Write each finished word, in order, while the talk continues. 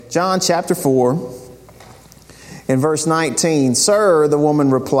John chapter 4, in verse 19, "Sir," the woman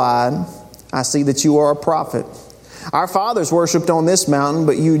replied, "I see that you are a prophet. Our fathers worshipped on this mountain,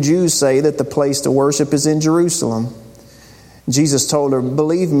 but you Jews say that the place to worship is in Jerusalem." Jesus told her,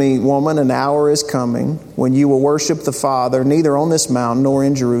 "Believe me, woman, an hour is coming when you will worship the Father neither on this mountain nor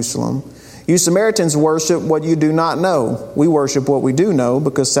in Jerusalem. You Samaritans worship what you do not know. We worship what we do know,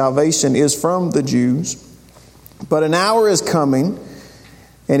 because salvation is from the Jews. But an hour is coming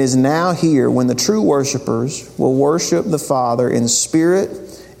and is now here when the true worshipers will worship the Father in spirit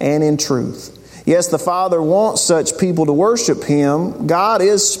and in truth. Yes, the Father wants such people to worship Him. God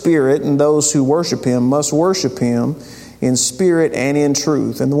is spirit, and those who worship Him must worship Him in spirit and in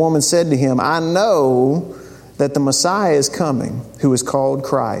truth." And the woman said to him, "I know that the Messiah is coming, who is called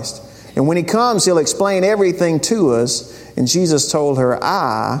Christ. And when He comes, He'll explain everything to us." And Jesus told her,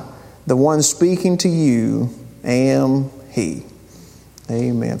 "I, the one speaking to you, am He."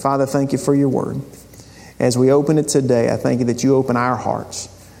 Amen. Father, thank you for your word. As we open it today, I thank you that you open our hearts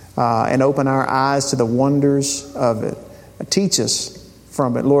and open our eyes to the wonders of it. Teach us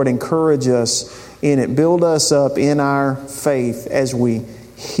from it. Lord, encourage us in it. Build us up in our faith as we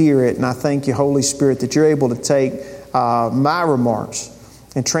hear it. And I thank you, Holy Spirit, that you're able to take my remarks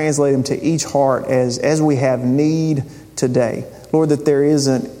and translate them to each heart as we have need today. Lord, that there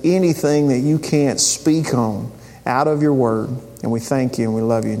isn't anything that you can't speak on out of your word. And we thank you and we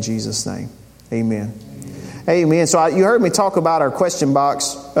love you in Jesus' name. Amen. Amen. So you heard me talk about our question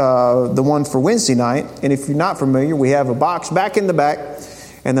box, the one for Wednesday night. And if you're not familiar, we have a box back in the back.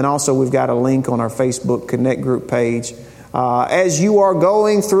 And then also we've got a link on our Facebook Connect Group page. As you are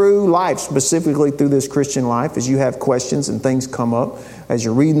going through life, specifically through this Christian life, as you have questions and things come up, as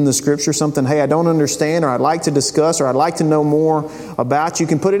you're reading the Scripture, something, hey, I don't understand, or I'd like to discuss, or I'd like to know more about, you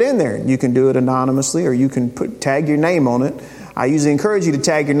can put it in there. You can do it anonymously, or you can tag your name on it. I usually encourage you to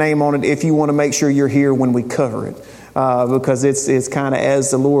tag your name on it if you want to make sure you're here when we cover it, because it's kind of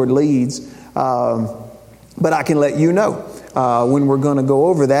as the Lord leads. But I can let you know when we're going to go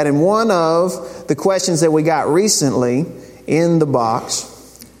over that. And one of the questions that we got recently in the box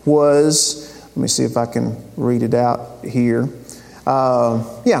was, let me see if I can read it out here.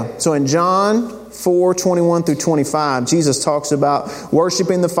 So in John 4:21 through 25, Jesus talks about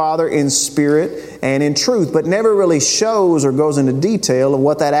worshiping the Father in spirit and in truth, but never really shows or goes into detail of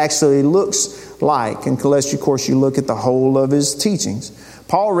what that actually looks like, unless, of course, you look at the whole of His teachings.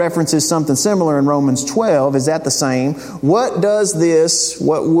 Paul references something similar in Romans 12. Is that the same? What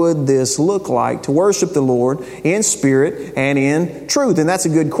would this look like to worship the Lord in spirit and in truth? And that's a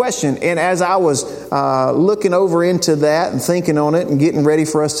good question. And as I was looking over into that and thinking on it and getting ready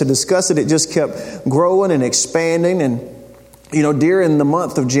for us to discuss it, it just kept growing and expanding. And during the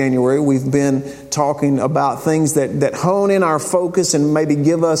month of January, we've been talking about things that hone in our focus and maybe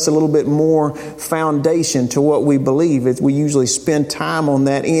give us a little bit more foundation to what we believe. We usually spend time on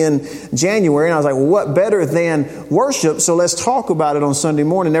that in January. And I was like, well, what better than worship? So let's talk about it on Sunday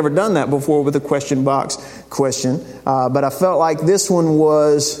morning. Never done that before with a question box question. But I felt like this one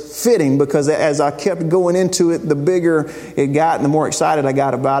was fitting, because as I kept going into it, the bigger it got and the more excited I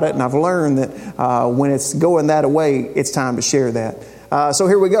got about it. And I've learned that when it's going that way, it's time to share that. So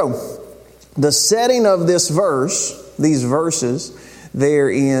here we go. The setting of this verse, these verses there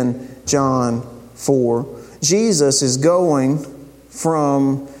in John 4, Jesus is going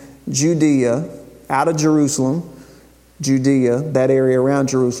from Judea, out of Jerusalem, Judea, that area around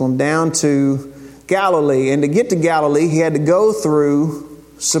Jerusalem, down to Galilee. And to get to Galilee, He had to go through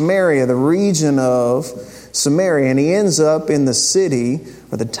Samaria, the region of Samaria. And He ends up in the city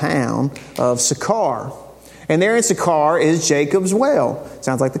or the town of Sychar. And there in Sychar is Jacob's well.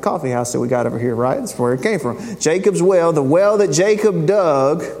 Sounds like the coffee house that we got over here, right? That's where it came from. Jacob's well, the well that Jacob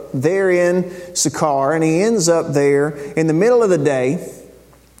dug there in Sychar. And he ends up there in the middle of the day.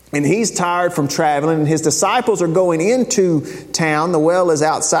 And he's tired from traveling. And his disciples are going into town. The well is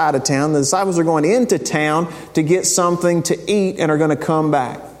outside of town. The disciples are going into town to get something to eat and are going to come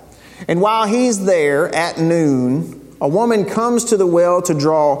back. And while he's there at noon, a woman comes to the well to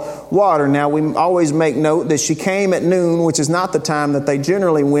draw water. Now, we always make note that she came at noon, which is not the time that they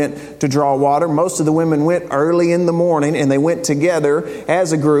generally went to draw water. Most of the women went early in the morning, and they went together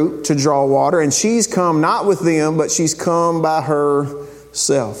as a group to draw water. And she's come not with them, but she's come by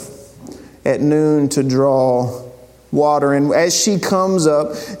herself at noon to draw water. And as she comes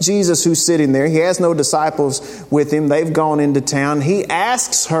up, Jesus, who's sitting there, he has no disciples with him. They've gone into town. He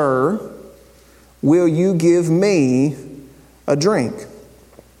asks her, "Will you give me a drink?"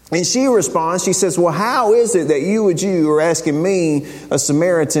 And she responds, she says, "Well, how is it that you, a Jew, are asking me, a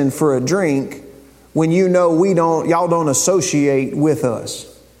Samaritan, for a drink when you know y'all don't associate with us?"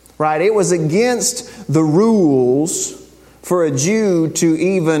 right? It was against the rules for a Jew to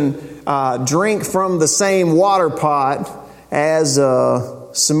even drink from the same water pot as a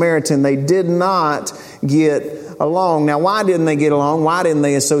Samaritan. They did not get along. Now, why didn't they get along? Why didn't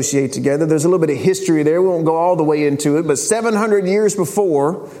they associate together? There's a little bit of history there. We won't go all the way into it, but 700 years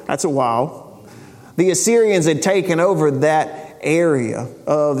before, that's a while, the Assyrians had taken over that area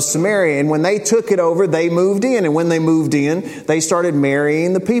of Samaria. And when they took it over, they moved in. And when they moved in, they started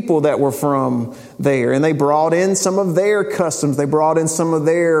marrying the people that were from there. And they brought in some of their customs. They brought in some of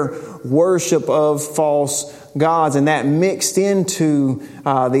their worship of false gods. And that mixed into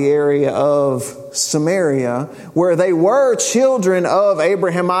the area of Samaria, where they were children of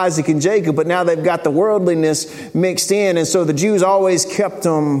Abraham, Isaac, and Jacob. But now they've got the worldliness mixed in. And so the Jews always kept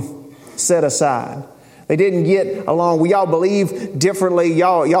them set aside. They didn't get along. We all believe differently.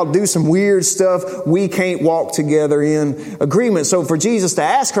 Y'all do some weird stuff. We can't walk together in agreement. So for Jesus to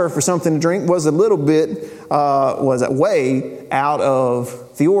ask her for something to drink was a little bit, was a way out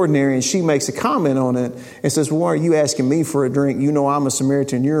of the ordinary. And she makes a comment on it and says, well, why are you asking me for a drink? You know I'm a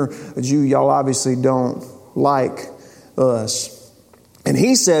Samaritan. You're a Jew. Y'all obviously don't like us. And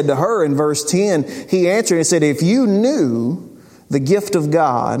he said to her in verse 10, he answered and said, if you knew the gift of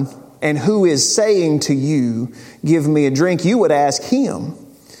God and who is saying to you, give me a drink, you would ask him,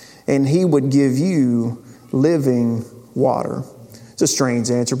 and he would give you living water. It's a strange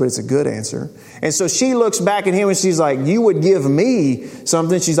answer, but it's a good answer. And so she looks back at him and she's like, you would give me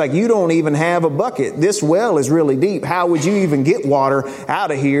something. She's like, you don't even have a bucket. This well is really deep. How would you even get water out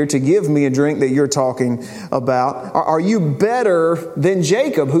of here to give me a drink that you're talking about? Are you better than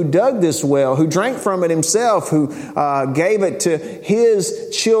Jacob, who dug this well, who drank from it himself, who gave it to his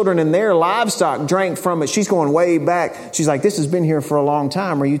children and their livestock drank from it? She's going way back. She's like, this has been here for a long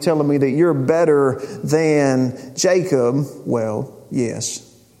time. Are you telling me that you're better than Jacob? Well, yes,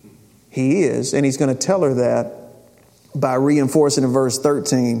 he is. And he's going to tell her that by reinforcing in verse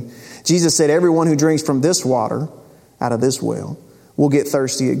 13. Jesus said, everyone who drinks from this water, out of this well, will get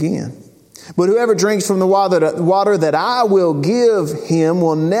thirsty again. But whoever drinks from the water that I will give him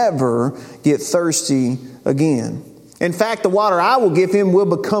will never get thirsty again. In fact, the water I will give him will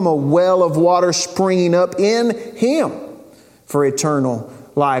become a well of water springing up in him for eternal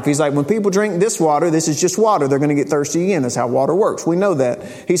life. He's like, when people drink this water, this is just water. They're going to get thirsty again. That's how water works. We know that.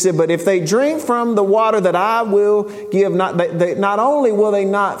 He said, but if they drink from the water that I will give, not only will they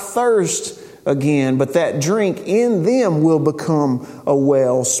not thirst again, but that drink in them will become a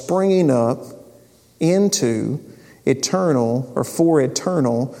well springing up into eternal or for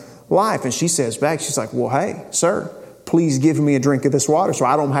eternal life. And she says back, she's like, well, hey, sir, please give me a drink of this water so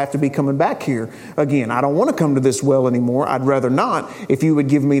I don't have to be coming back here again. I don't want to come to this well anymore. I'd rather not. If you would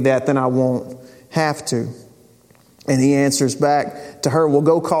give me that, then I won't have to. And he answers back to her, well,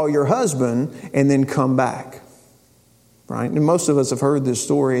 go call your husband and then come back. Right? And most of us have heard this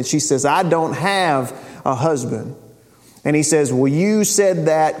story. And she says, I don't have a husband. And he says, well, you said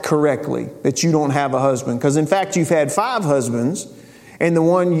that correctly, that you don't have a husband. Because in fact, you've had 5 husbands, and the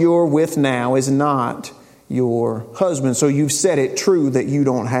one you're with now is not your husband. So you've said it true that you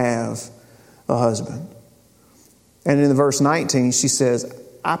don't have a husband. And in the verse 19, she says,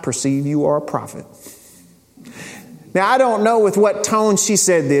 I perceive you are a prophet. Now, I don't know with what tone she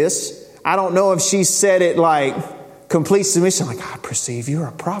said this. I don't know if she said it like complete submission, like, I perceive you're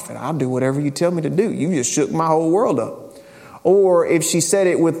a prophet. I'll do whatever you tell me to do. You just shook my whole world up. Or if she said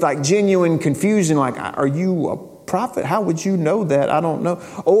it with like genuine confusion, like, are you a prophet? How would you know that? I don't know.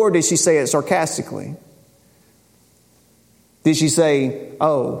 Or did she say it sarcastically? Did she say,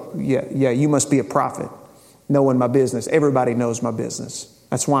 oh, yeah, you must be a prophet, knowing my business. Everybody knows my business.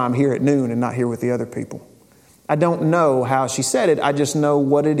 That's why I'm here at noon and not here with the other people. I don't know how she said it. I just know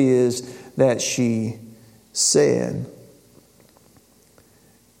what it is that she said.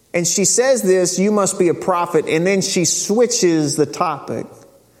 And she says this, you must be a prophet. And then she switches the topic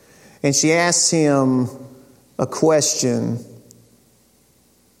and she asks him a question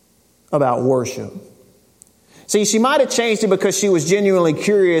about worship. See, she might have changed it because she was genuinely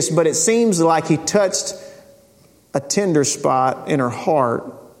curious, but it seems like he touched a tender spot in her heart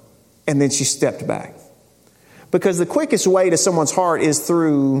and then she stepped back. Because the quickest way to someone's heart is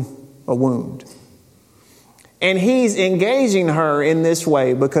through a wound. And he's engaging her in this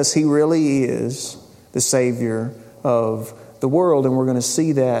way because he really is the Savior of the world. And we're going to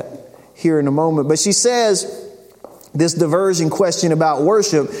see that here in a moment. But she says this diversion question about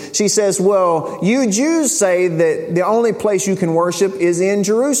worship. She says, well, you Jews say that the only place you can worship is in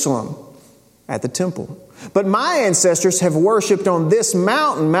Jerusalem at the temple. But my ancestors have worshiped on this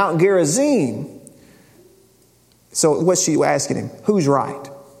mountain, Mount Gerizim. So what's she asking him? Who's right?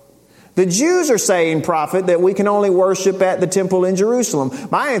 The Jews are saying, prophet, that we can only worship at the temple in Jerusalem.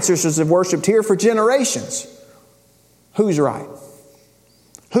 My ancestors have worshiped here for generations. Who's right?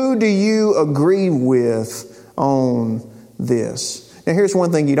 Who do you agree with on this? Now, here's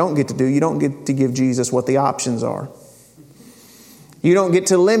one thing you don't get to do. You don't get to give Jesus what the options are. You don't get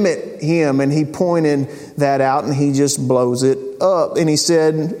to limit him, and he pointed that out, and he just blows it up. And he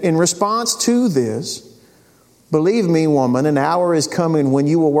said, in response to this, believe me, woman, an hour is coming when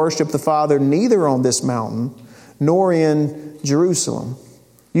you will worship the Father neither on this mountain nor in Jerusalem.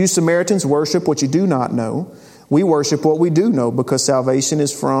 You Samaritans worship what you do not know. We worship what we do know, because salvation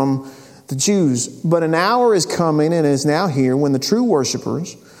is from the Jews. But an hour is coming and is now here when the true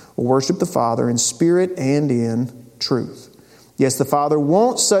worshipers will worship the Father in spirit and in truth. Yes, the Father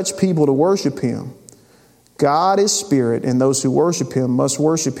wants such people to worship him. God is spirit, and those who worship him must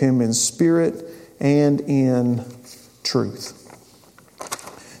worship him in spirit and in truth.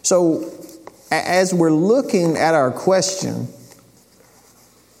 So, as we're looking at our question,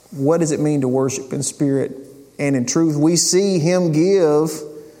 what does it mean to worship in spirit and in truth? We see him give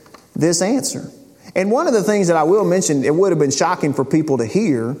this answer. And one of the things that I will mention, it would have been shocking for people to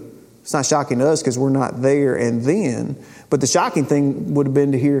hear. It's not shocking to us because we're not there and then. But the shocking thing would have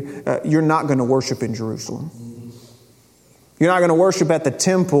been to hear, you're not going to worship in Jerusalem. You're not going to worship at the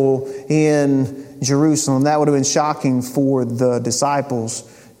temple in Jerusalem. That would have been shocking for the disciples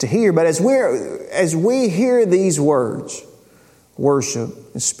to hear. But as we hear these words, worship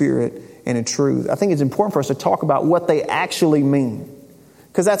in spirit and in truth, I think it's important for us to talk about what they actually mean.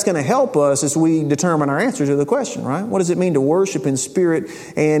 Because that's going to help us as we determine our answer to the question, right? What does it mean to worship in spirit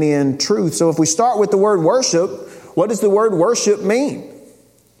and in truth? So if we start with the word worship, what does the word worship mean?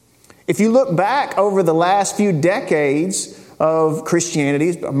 If you look back over the last few decades of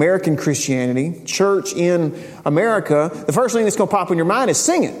Christianity, American Christianity, church in America, the first thing that's going to pop in your mind is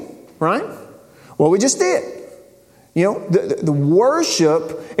singing, right? Well, we just did. You know, the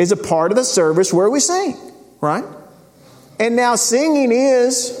worship is a part of the service where we sing, right? And now singing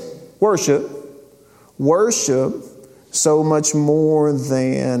is worship. Worship, so much more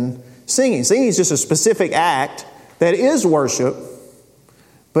than singing. Singing is just a specific act that is worship,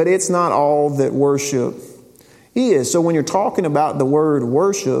 but it's not all that worship is. So when you're talking about the word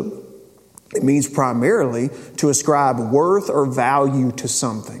worship, it means primarily to ascribe worth or value to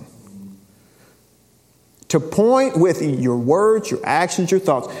something. To point with your words, your actions, your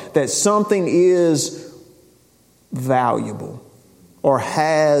thoughts, that something is valuable or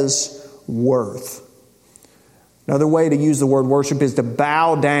has worth. Another way to use the word worship is to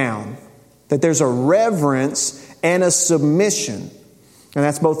bow down. That there's a reverence and a submission. And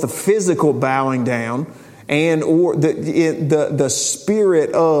that's both the physical bowing down and or the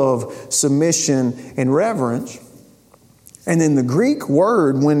spirit of submission and reverence. And then the Greek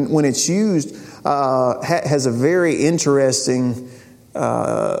word, when it's used, has a very interesting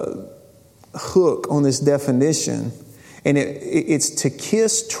hook on this definition, and it's to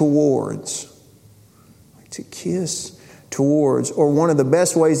kiss towards. To kiss towards, or one of the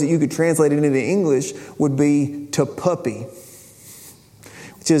best ways that you could translate it into English would be to puppy,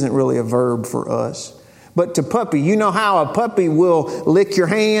 which isn't really a verb for us. But to puppy, you know how a puppy will lick your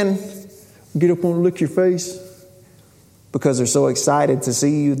hand, get up and lick your face, because they're so excited to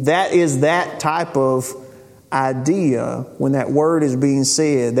see you. That is that type of idea when that word is being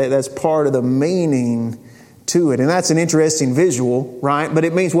said. That's part of the meaning to it. And that's an interesting visual, right? But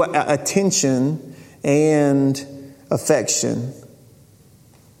it means what? Attention and affection,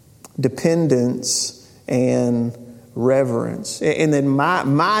 dependence and reverence. And then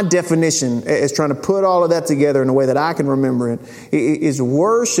my definition is trying to put all of that together in a way that I can remember it, is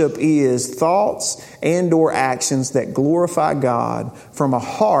worship is thoughts and or actions that glorify God from a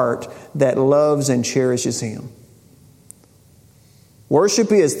heart that loves and cherishes him.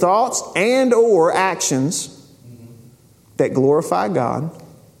 Worship is thoughts and or actions that glorify God,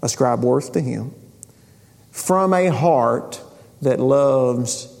 ascribe worth to him, from a heart that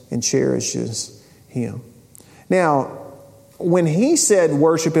loves and cherishes him. Now, when he said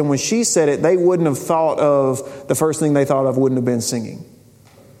worship and when she said it, they wouldn't have thought of, the first thing they thought of wouldn't have been singing.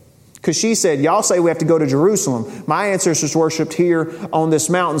 Because she said, y'all say we have to go to Jerusalem. My ancestors worshiped here on this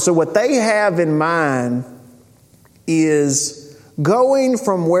mountain. So what they have in mind is going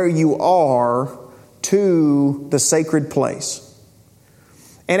from where you are to the sacred place.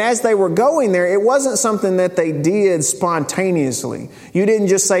 And as they were going there, it wasn't something that they did spontaneously. You didn't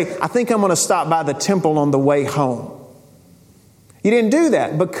just say, I think I'm going to stop by the temple on the way home. You didn't do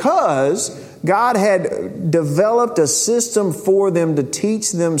that because God had developed a system for them to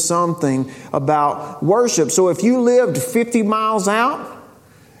teach them something about worship. So if you lived 50 miles out,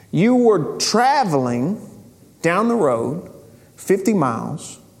 You were traveling down the road 50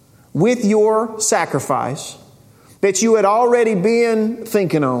 miles with your sacrifice that you had already been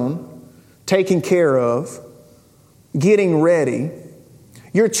thinking on, taking care of, getting ready.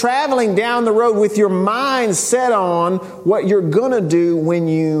 You're traveling down the road with your mind set on what you're going to do when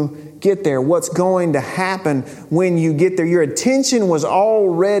you get there, what's going to happen when you get there. Your attention was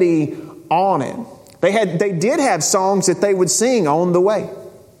already on it. They did have songs that they would sing on the way.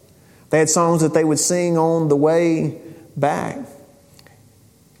 They had songs that they would sing on the way back.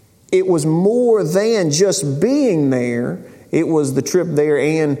 It was more than just being there. It was the trip there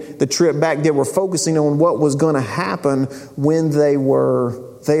and the trip back. They were focusing on what was going to happen when they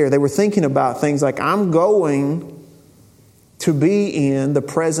were there. They were thinking about things like, I'm going to be in the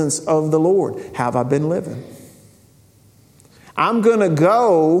presence of the Lord. How have I been living? I'm going to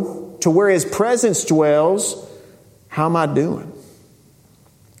go to where His presence dwells. How am I doing?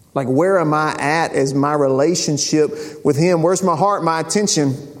 Like, where am I at as my relationship with Him? Where's my heart, my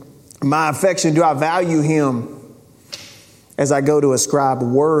attention, my affection? Do I value Him as I go to ascribe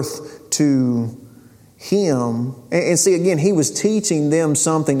worth to Him? And see, again, He was teaching them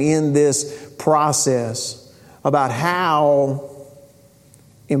something in this process about how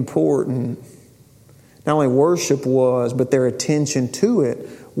important not only worship was, but their attention to it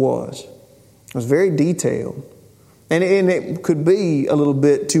was. It was very detailed. And it could be a little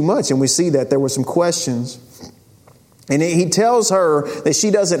bit too much. And we see that there were some questions. And He tells her that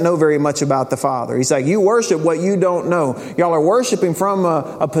she doesn't know very much about the Father. He's like, you worship what you don't know. Y'all are worshiping from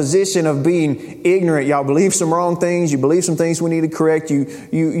a position of being ignorant. Y'all believe some wrong things. You believe some things we need to correct.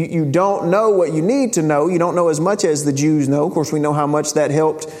 You don't know what you need to know. You don't know as much as the Jews know. Of course, we know how much that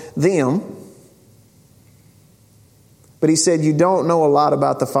helped them. But He said, you don't know a lot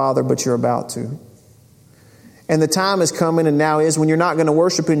about the Father, but you're about to. And the time is coming, and now is, when you're not going to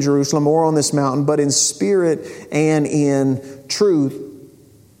worship in Jerusalem or on this mountain, but in spirit and in truth,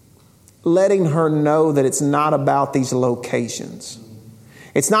 letting her know that it's not about these locations.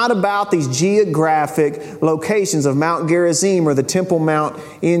 It's not about these geographic locations of Mount Gerizim or the Temple Mount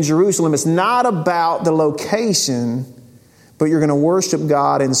in Jerusalem. It's not about the location, but you're going to worship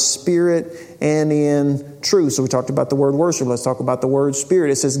God in spirit and in truth. So we talked about the word worship. Let's talk about the word spirit.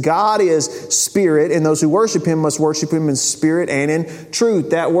 It says God is spirit, and those who worship Him must worship Him in spirit and in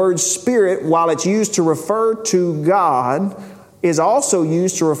truth. That word spirit, while it's used to refer to God, is also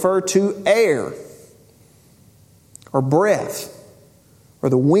used to refer to air or breath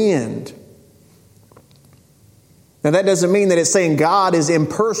or the wind. Now that doesn't mean that it's saying God is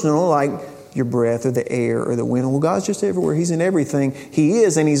impersonal, like your breath or the air or the wind. Well, God's just everywhere. He's in everything. He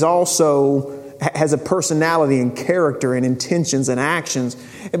is, and He's also has a personality and character and intentions and actions.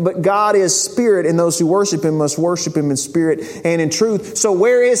 But God is spirit, and those who worship Him must worship Him in spirit and in truth. So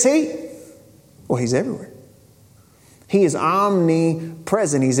where is He? Well, He's everywhere. He is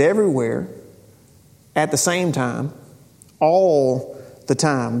omnipresent. He's everywhere at the same time, all the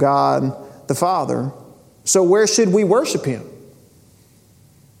time. God the Father. So where should we worship Him?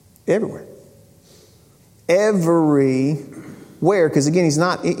 Everywhere. Everywhere. Because again, He's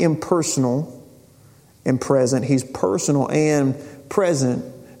not impersonal and present. He's personal and present.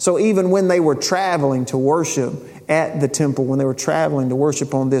 So even when they were traveling to worship at the temple, when they were traveling to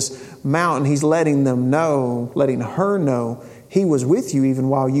worship on this mountain, He's letting them know, letting her know, He was with you even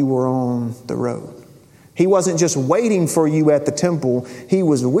while you were on the road. He wasn't just waiting for you at the temple. He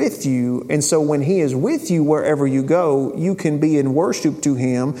was with you. And so when He is with you wherever you go, you can be in worship to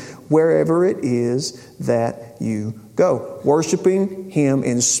Him wherever it is that you go. Worshiping Him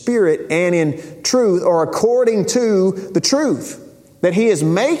in spirit and in truth, or according to the truth. That He is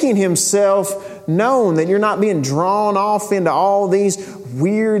making Himself known, that you're not being drawn off into all these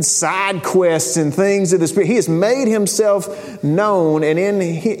weird side quests and things of the Spirit. He has made Himself known, and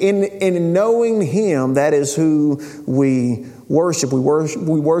in knowing Him, that is who we worship. We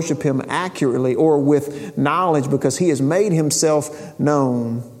worship Him accurately or with knowledge, because He has made Himself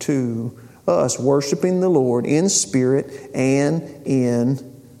known to us, worshiping the Lord in spirit and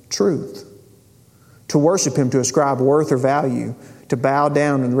in truth. To worship Him, to ascribe worth or value, to bow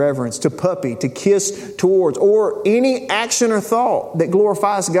down in reverence, to puppy, to kiss towards, or any action or thought that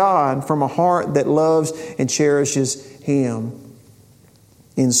glorifies God from a heart that loves and cherishes Him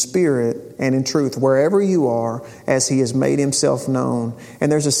in spirit and in truth, wherever you are, as He has made Himself known.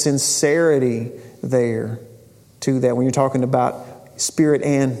 And there's a sincerity there to that. When you're talking about spirit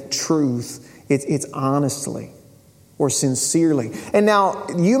and truth, it's honestly or sincerely. And now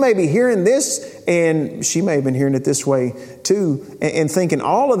you may be hearing this, and she may have been hearing it this way too, and thinking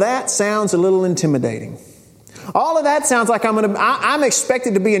all of that sounds a little intimidating. All of that sounds like I'm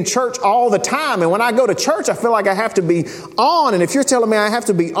expected to be in church all the time. And when I go to church, I feel like I have to be on. And if you're telling me I have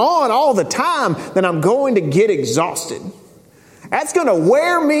to be on all the time, then I'm going to get exhausted. That's going to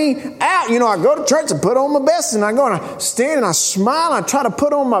wear me out. You know, I go to church and put on my best, and I go and I stand and I smile and I try to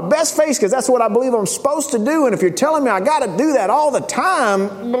put on my best face because that's what I believe I'm supposed to do. And if you're telling me I got to do that all the time,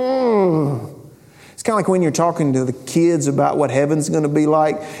 it's kind of like when you're talking to the kids about what heaven's going to be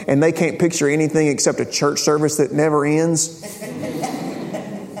like, and they can't picture anything except a church service that never ends.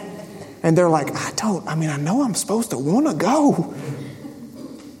 And they're like, I know I'm supposed to want to go,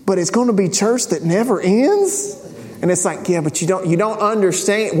 but it's going to be church that never ends. And it's like, yeah, but you don't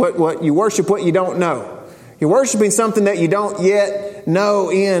understand what you worship, what you don't know. You're worshiping something that you don't yet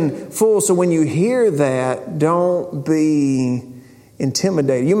know in full. So when you hear that, don't be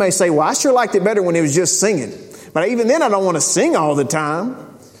intimidated. You may say, well, I sure liked it better when it was just singing. But even then, I don't want to sing all the time,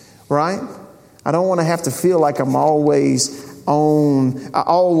 right? I don't want to have to feel like I'm always on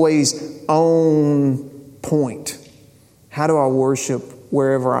point. How do I worship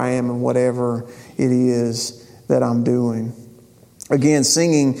wherever I am and whatever it is that I'm doing? Again,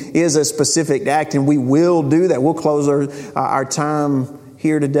 singing is a specific act, and we will do that. We'll close our time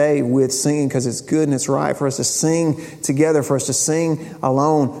here today with singing because it's good and it's right for us to sing together, for us to sing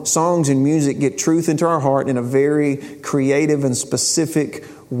alone. Songs and music get truth into our heart in a very creative and specific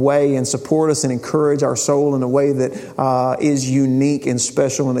way and support us and encourage our soul in a way that is unique and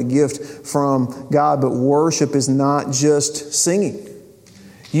special and a gift from God. But worship is not just singing.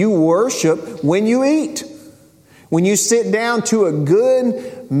 You worship when you eat. When you sit down to a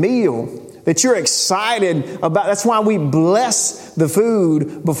good meal that you're excited about. That's why we bless the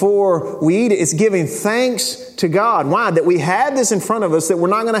food before we eat it. It's giving thanks to God. Why? That we have this in front of us, that we're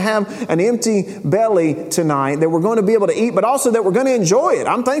not going to have an empty belly tonight, that we're going to be able to eat, but also that we're going to enjoy it.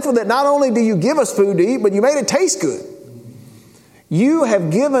 I'm thankful that not only do you give us food to eat, but you made it taste good. You have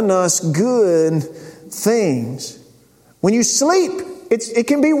given us good things. When you sleep, it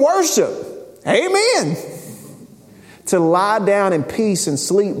can be worship. Amen. To lie down in peace and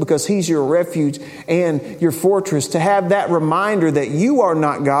sleep because He's your refuge and your fortress. To have that reminder that you are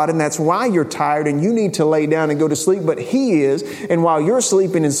not God and that's why you're tired and you need to lay down and go to sleep, but He is. And while you're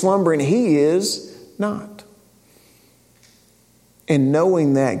sleeping and slumbering, He is not. And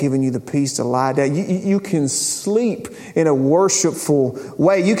knowing that, giving you the peace to lie down, you can sleep in a worshipful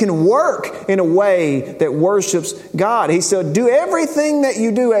way. You can work in a way that worships God. He said, do everything that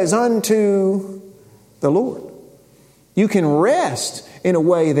you do as unto the Lord. You can rest in a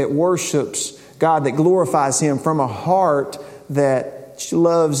way that worships God, that glorifies Him from a heart that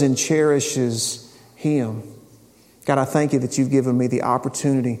loves and cherishes Him. God, I thank You that You've given me the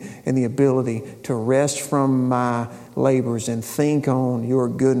opportunity and the ability to rest from my labors and think on Your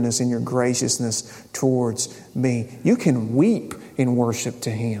goodness and Your graciousness towards me. You can weep in worship to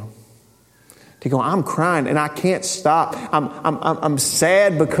Him. To go, I'm crying and I can't stop. I'm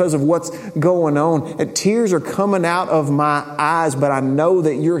sad because of what's going on. And tears are coming out of my eyes, but I know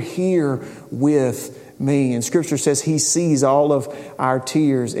that You're here with me. And Scripture says He sees all of our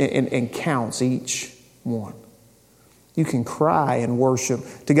tears and counts each one. You can cry and worship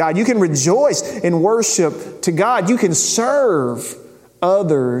to God. You can rejoice in worship to God. You can serve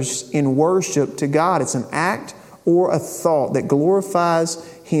others in worship to God. It's an act or a thought that glorifies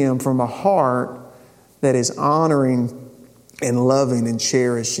Him from a heart that is honoring and loving and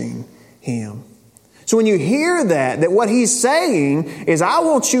cherishing Him. So when you hear that what He's saying is, I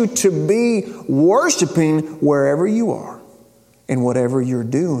want you to be worshiping wherever you are and whatever you're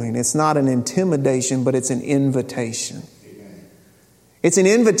doing. It's not an intimidation, but it's an invitation. It's an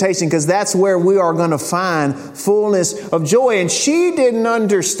invitation because that's where we are going to find fullness of joy. And she didn't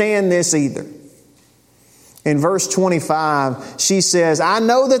understand this either. In verse 25, she says, I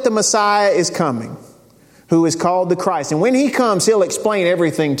know that the Messiah is coming, who is called the Christ. And when He comes, He'll explain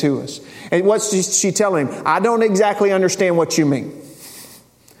everything to us. And what's she telling Him? I don't exactly understand what you mean.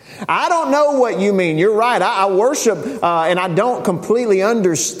 I don't know what you mean. You're right. I worship and I don't completely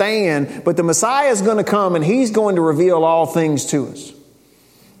understand. But the Messiah is going to come and He's going to reveal all things to us.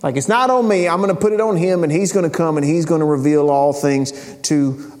 Like, it's not on me. I'm going to put it on Him, and He's going to come and He's going to reveal all things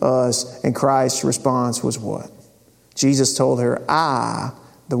to us. And Christ's response was what? Jesus told her, I,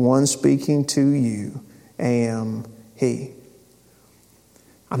 the one speaking to you, am He.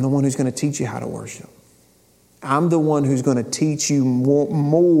 I'm the one who's going to teach you how to worship. I'm the one who's going to teach you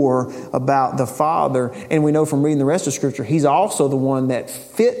more about the Father. And we know from reading the rest of Scripture, He's also the one that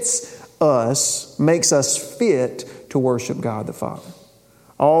fits us, makes us fit to worship God the Father.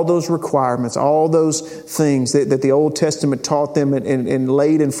 All those requirements, all those things that the Old Testament taught them and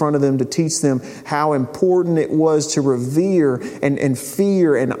laid in front of them to teach them how important it was to revere and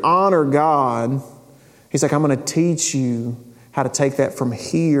fear and honor God. He's like, I'm going to teach you how to take that from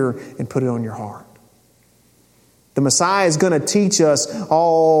here and put it on your heart. The Messiah is going to teach us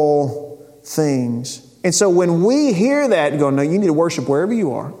all things. And so when we hear that, go, no, you need to worship wherever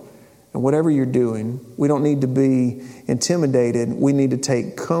you are and whatever you're doing. We don't need to be intimidated. We need to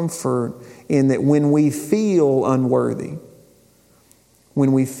take comfort in that when we feel unworthy,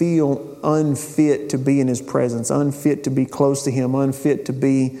 when we feel unfit to be in His presence, unfit to be close to Him, unfit to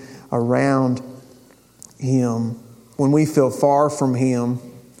be around Him, when we feel far from Him,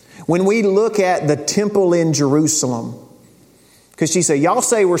 when we look at the temple in Jerusalem, because she said, y'all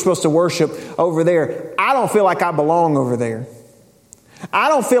say we're supposed to worship over there. I don't feel like I belong over there. I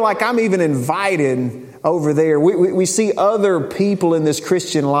don't feel like I'm even invited over there. We see other people in this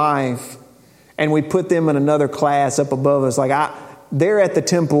Christian life and we put them in another class up above us. Like, they're at the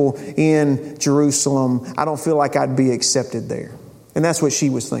temple in Jerusalem. I don't feel like I'd be accepted there. And that's what she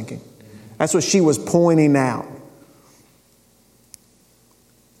was thinking. That's what she was pointing out.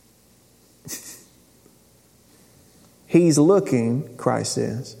 He's looking, Christ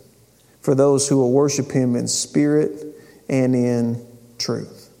says, for those who will worship Him in spirit and in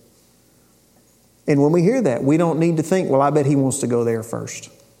truth. And when we hear that, we don't need to think, well, I bet He wants to go there first.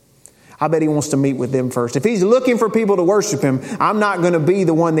 I bet He wants to meet with them first. If He's looking for people to worship Him, I'm not going to be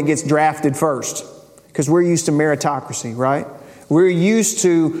the one that gets drafted first. Because we're used to meritocracy, right? We're used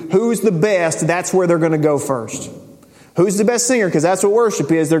to who's the best, that's where they're going to go first. Who's the best singer? Because that's what worship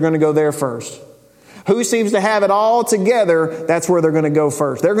is, they're going to go there first. Who seems to have it all together, that's where they're going to go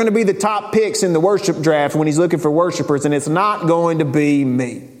first. They're going to be the top picks in the worship draft when He's looking for worshipers, and it's not going to be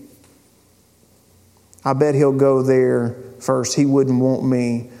me. I bet He'll go there first. He wouldn't want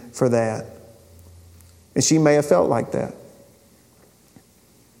me for that. And she may have felt like that.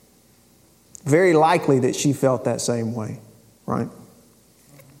 Very likely that she felt that same way, right?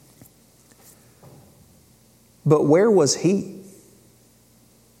 But where was He?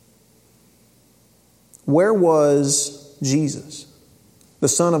 Where was Jesus, the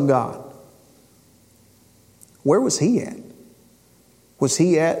Son of God? Where was He at? Was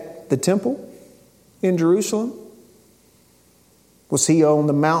He at the temple in Jerusalem? Was He on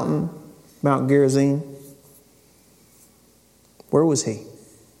the mountain, Mount Gerizim? Where was He?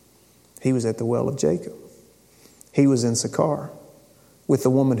 He was at the well of Jacob. He was in Sychar with the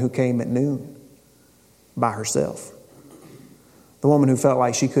woman who came at noon by herself. The woman who felt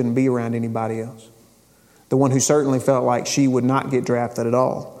like she couldn't be around anybody else. The one who certainly felt like she would not get drafted at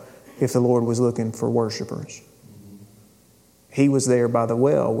all if the Lord was looking for worshipers. He was there by the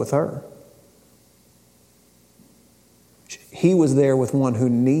well with her. He was there with one who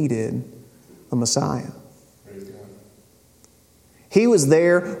needed a Messiah. He was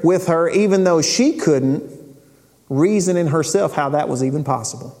there with her even though she couldn't reason in herself how that was even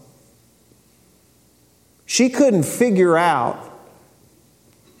possible. She couldn't figure out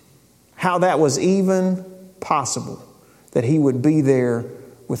how that was even possible that He would be there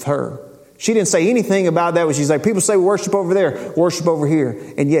with her. She didn't say anything about that. She's like, people say worship over there, worship over here.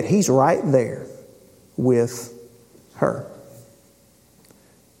 And yet He's right there with her.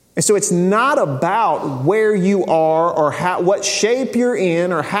 And so it's not about where you are or what shape you're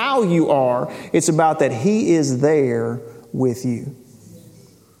in or how you are. It's about that He is there with you.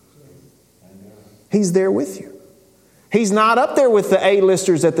 He's there with you. He's not up there with the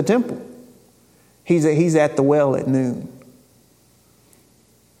A-listers at the temple. He's at the well at noon.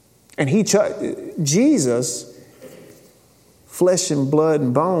 And Jesus, flesh and blood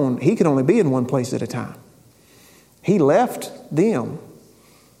and bone, He could only be in one place at a time. He left them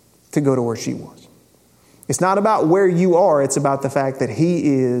to go to where she was. It's not about where you are. It's about the fact that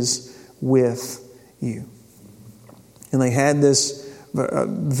He is with you. And they had this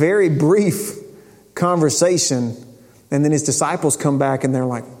very brief conversation. And then His disciples come back and they're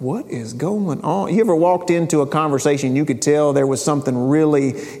like, what is going on? You ever walked into a conversation, you could tell there was something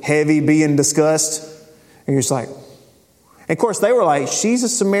really heavy being discussed? And you're just like, and of course they were like, she's a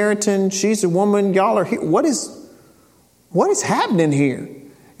Samaritan, she's a woman, y'all are here. What is happening here?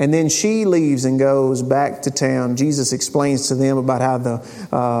 And then she leaves and goes back to town. Jesus explains to them about how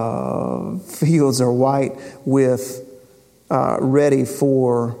the fields are white with ready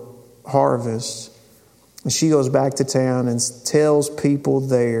for harvest. And she goes back to town and tells people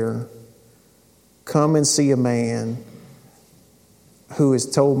there, come and see a man who has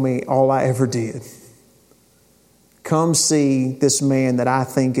told me all I ever did. Come see this man that I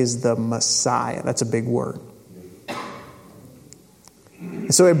think is the Messiah. That's a big word. And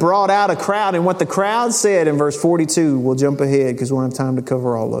So it brought out a crowd, and what the crowd said in verse 42, we'll jump ahead because we don't have time to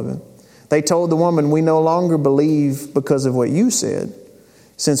cover all of it. They told the woman, we no longer believe because of what you said,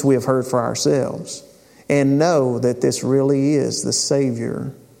 since we have heard for ourselves, and know that this really is the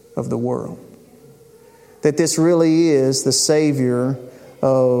Savior of the world. That this really is the Savior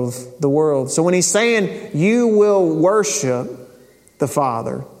of the world. So when he's saying you will worship the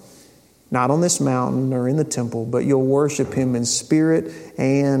Father, not on this mountain or in the temple, but you'll worship Him in spirit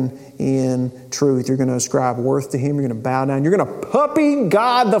and in truth. You're going to ascribe worth to Him. You're going to bow down. You're going to puppy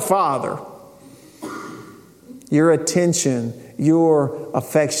God the Father. Your attention, your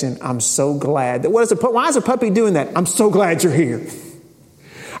affection. I'm so glad. Why is a puppy doing that? I'm so glad you're here.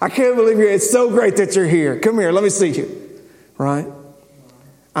 I can't believe you're here. It's so great that you're here. Come here. Let me see you. Right?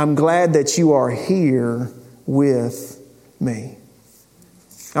 I'm glad that you are here with me.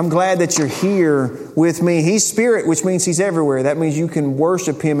 I'm glad that you're here with me. He's spirit, which means He's everywhere. That means you can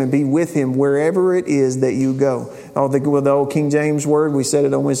worship Him and be with Him wherever it is that you go. With the old King James word, we said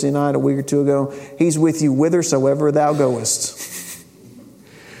it on Wednesday night a week or two ago. He's with you whithersoever thou goest.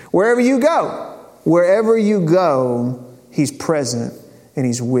 Wherever you go, He's present and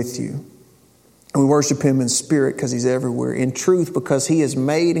He's with you. And we worship Him in spirit because He's everywhere. In truth, because He has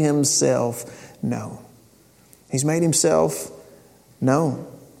made Himself known. He's made Himself known.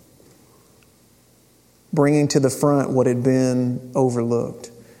 Bringing to the front what had been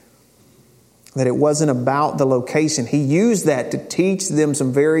overlooked. That it wasn't about the location. He used that to teach them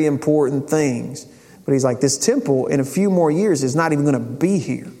some very important things. But He's like, this temple in a few more years is not even going to be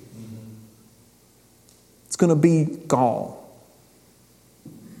here. It's going to be gone.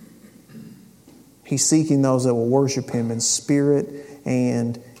 He's seeking those that will worship Him in spirit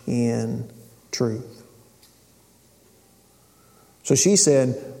and in truth. So she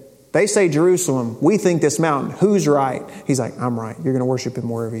said, they say Jerusalem, we think this mountain. Who's right? He's like, I'm right. You're going to worship Him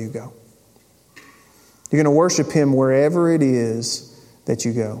wherever you go. You're going to worship Him wherever it is that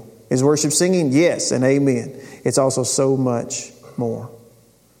you go. Is worship singing? Yes, and amen. It's also so much more.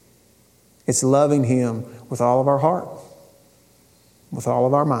 It's loving Him with all of our heart, with all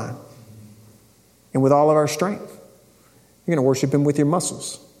of our mind, and with all of our strength. You're going to worship Him with your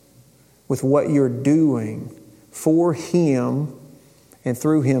muscles, with what you're doing for Him and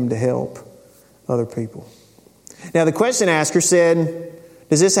through Him to help other people. Now the question asker said,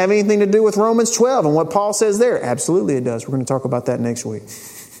 does this have anything to do with Romans 12 and what Paul says there? Absolutely it does. We're going to talk about that next week.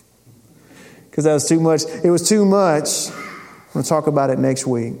 Because that was too much. It was too much. We're going to talk about it next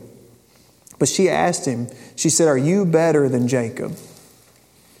week. But she asked him, she said, are you better than Jacob,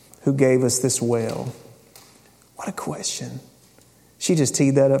 who gave us this well? What a question. She just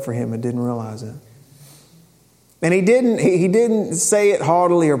teed that up for him and didn't realize it. And he didn't say it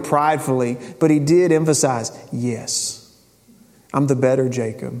haughtily or pridefully, but he did emphasize, yes, I'm the better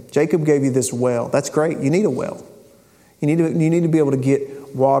Jacob. Jacob gave you this well. That's great. You need a well. You need to be able to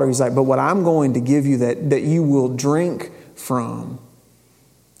get water. He's like, but what I'm going to give you that you will drink from,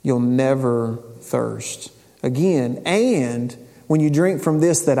 you'll never thirst again. And when you drink from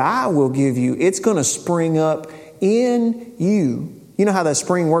this that I will give you, it's going to spring up in you. You know how that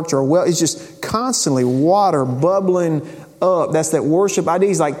spring works, or a well, it's just constantly water bubbling up. That's that worship idea.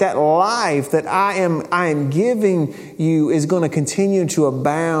 He's like, that life that I am giving you is going to continue to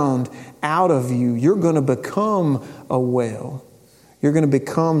abound out of you. You're going to become a well. You're going to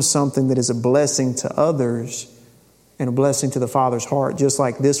become something that is a blessing to others and a blessing to the Father's heart, just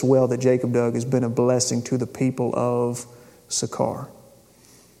like this well that Jacob dug has been a blessing to the people of Sychar.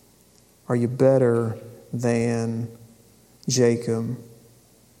 Are you better than Jacob?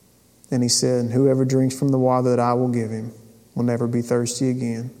 And he said, whoever drinks from the water that I will give him will never be thirsty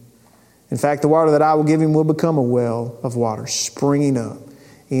again. In fact, the water that I will give him will become a well of water springing up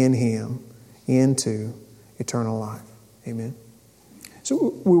in him into eternal life. Amen.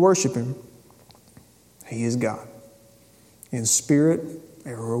 So we worship Him. He is God. In spirit,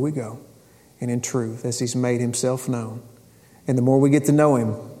 everywhere we go. And in truth, as He's made Himself known. And the more we get to know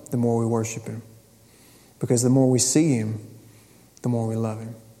Him, the more we worship Him. Because the more we see Him, the more we love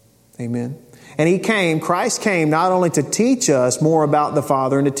Him. Amen. And Christ came not only to teach us more about the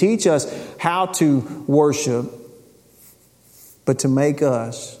Father and to teach us how to worship, but to make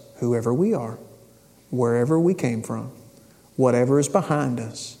us, whoever we are, wherever we came from, whatever is behind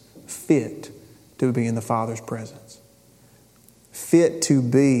us, fit to be in the Father's presence. Fit to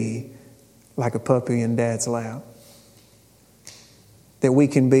be like a puppy in Dad's lap. That we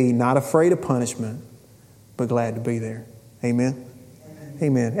can be not afraid of punishment, but glad to be there. Amen?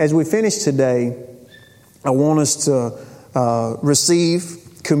 Amen. As we finish today, I want us to receive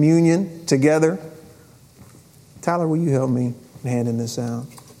communion together. Tyler, will you help me and handing this out.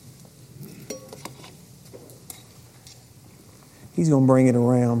 He's going to bring it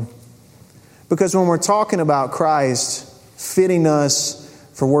around. Because when we're talking about Christ fitting us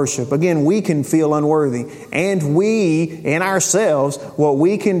for worship, again, we can feel unworthy. And we, in ourselves, what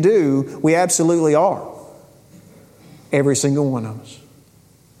we can do, we absolutely are. Every single one of us.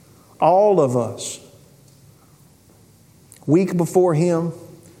 All of us. Weak before Him,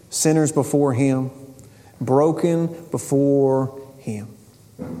 sinners before Him, broken before Him.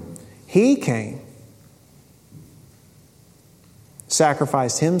 He came,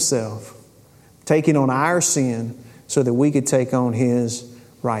 sacrificed Himself, taking on our sin so that we could take on His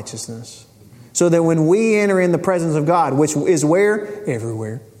righteousness. So that when we enter in the presence of God, which is where?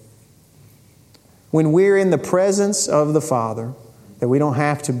 Everywhere. When we're in the presence of the Father, that we don't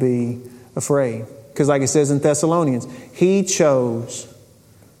have to be afraid. Because like it says in Thessalonians, He chose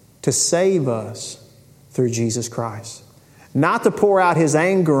to save us through Jesus Christ. Not to pour out His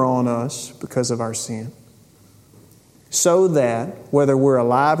anger on us because of our sin. So that whether we're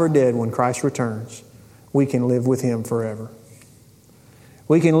alive or dead when Christ returns, we can live with Him forever.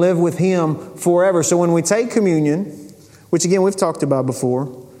 We can live with Him forever. So when we take communion, which again we've talked about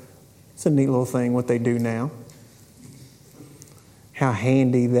before, it's a neat little thing what they do now. How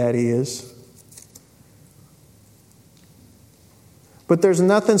handy that is. But there's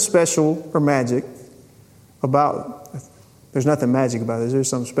nothing special or magic about, there's nothing magic about this. There's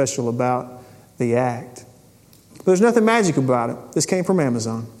something special about the act. But there's nothing magic about it. This came from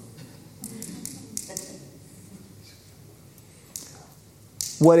Amazon.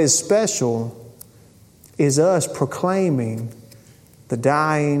 What is special is us proclaiming the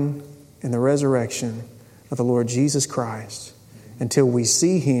dying and the resurrection of the Lord Jesus Christ until we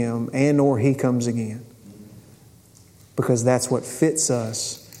see Him and or He comes again. Because that's what fits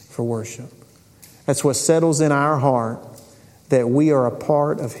us for worship. That's what settles in our heart that we are a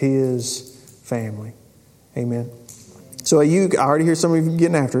part of His family. Amen. So I already hear some of you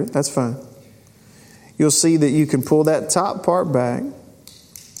getting after it. That's fine. You'll see that you can pull that top part back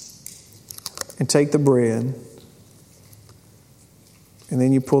and take the bread. And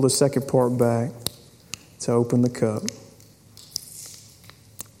then you pull the second part back to open the cup.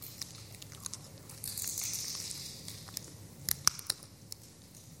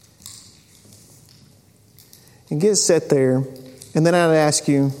 And get set there. And then I'd ask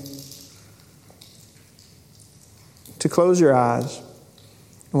you to close your eyes.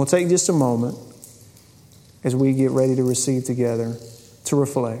 And we'll take just a moment as we get ready to receive together to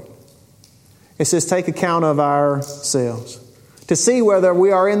reflect. It says take account of ourselves to see whether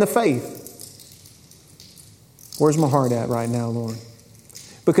we are in the faith. Where's my heart at right now, Lord?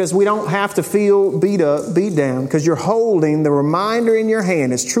 Because we don't have to feel beat up, beat down, because you're holding the reminder in your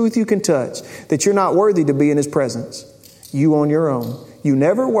hand, as truth you can touch, that you're not worthy to be in His presence. You on your own. You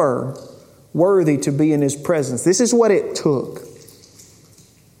never were worthy to be in His presence. This is what it took.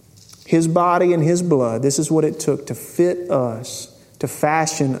 His body and His blood. This is what it took to fit us, to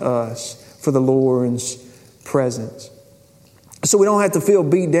fashion us for the Lord's presence. So we don't have to feel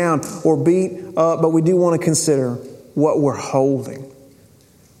beat down or beat up, but we do want to consider what we're holding.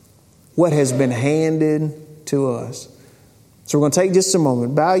 What has been handed to us. So we're going to take just a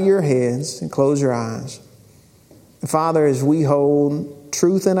moment. Bow your heads and close your eyes. And Father, as we hold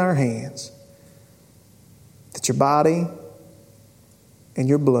truth in our hands, that your body and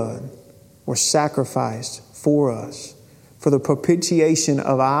your blood were sacrificed for us, for the propitiation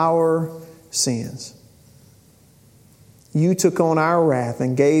of our sins. You took on our wrath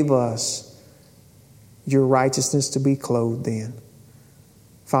and gave us your righteousness to be clothed in.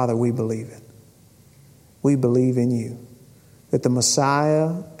 Father, we believe it. We believe in you. That the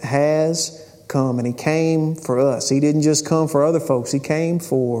Messiah has come, and He came for us. He didn't just come for other folks. He came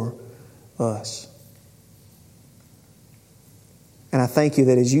for us. And I thank you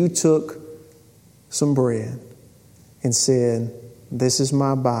that as you took some bread and said, this is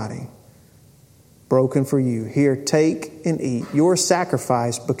my body broken for you. Here, take and eat. Your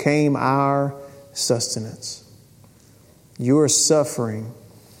sacrifice became our sustenance. Your suffering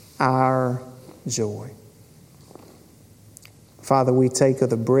our joy. Father, we take of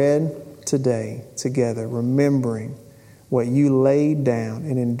the bread today together, remembering what you laid down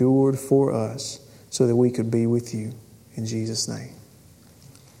and endured for us so that we could be with you. In Jesus' name.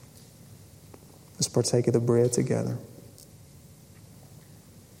 Let's partake of the bread together.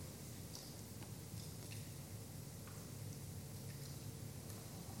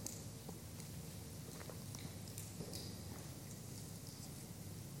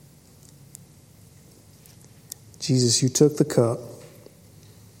 Jesus, you took the cup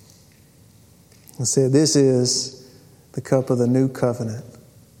and said, this is the cup of the new covenant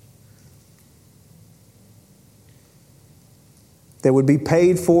that would be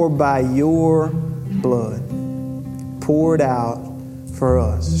paid for by your blood, poured out for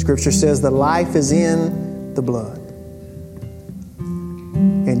us. Scripture says the life is in the blood.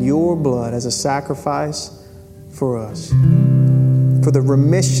 And your blood as a sacrifice for us, for the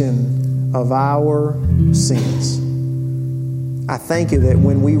remission of our sins. I thank you that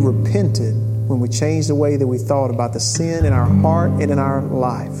when we repented, when we changed the way that we thought about the sin in our heart and in our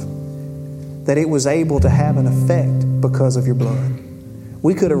life, that it was able to have an effect because of your blood.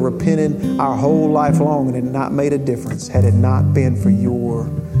 We could have repented our whole life long and it had not made a difference had it not been for your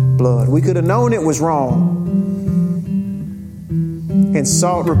blood. We could have known it was wrong and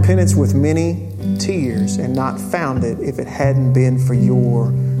sought repentance with many tears and not found it if it hadn't been for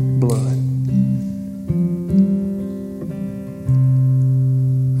your blood.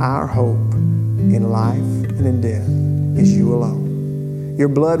 Our hope in life and in death is you alone. Your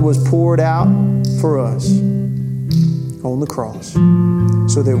blood was poured out for us on the cross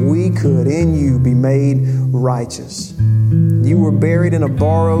so that we could in you be made righteous. You were buried in a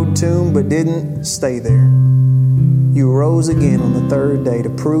borrowed tomb but didn't stay there. You rose again on the third day to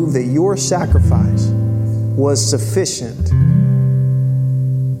prove that your sacrifice was sufficient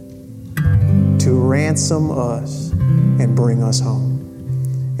to ransom us and bring us home.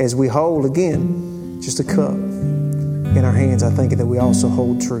 As we hold again just a cup in our hands, I think that we also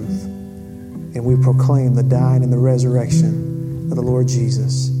hold truth. And we proclaim the dying and the resurrection of the Lord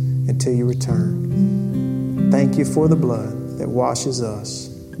Jesus until you return. Thank you for the blood that washes us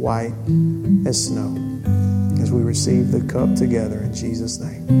white as snow as we receive the cup together in Jesus'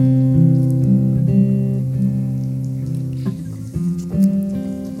 name.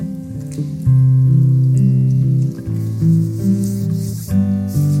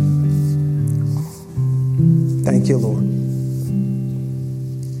 Thank you, Lord.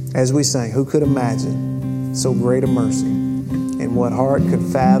 As we sang, who could imagine so great a mercy? And what heart could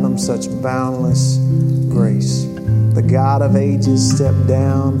fathom such boundless grace? The God of ages stepped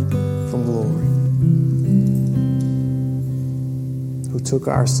down from glory, who took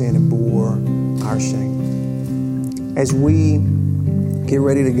our sin and bore our shame. As we get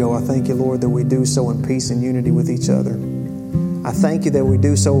ready to go, I thank you, Lord, that we do so in peace and unity with each other. I thank you that we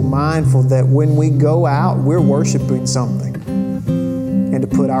do so mindful that when we go out, we're worshiping something, and to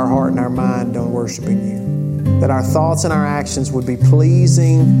put our heart and our mind on worshiping you. That our thoughts and our actions would be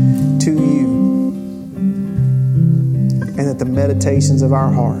pleasing to you, and that the meditations of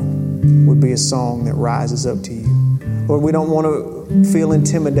our heart would be a song that rises up to you. Lord, we don't want to feel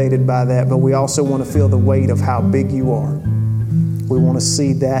intimidated by that, but we also want to feel the weight of how big you are. We want to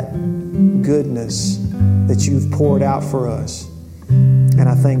see that goodness that you've poured out for us. And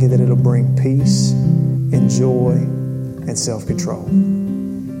I thank you that it'll bring peace and joy and self-control.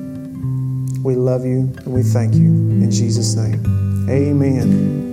 We love you and we thank you. In Jesus' name, amen.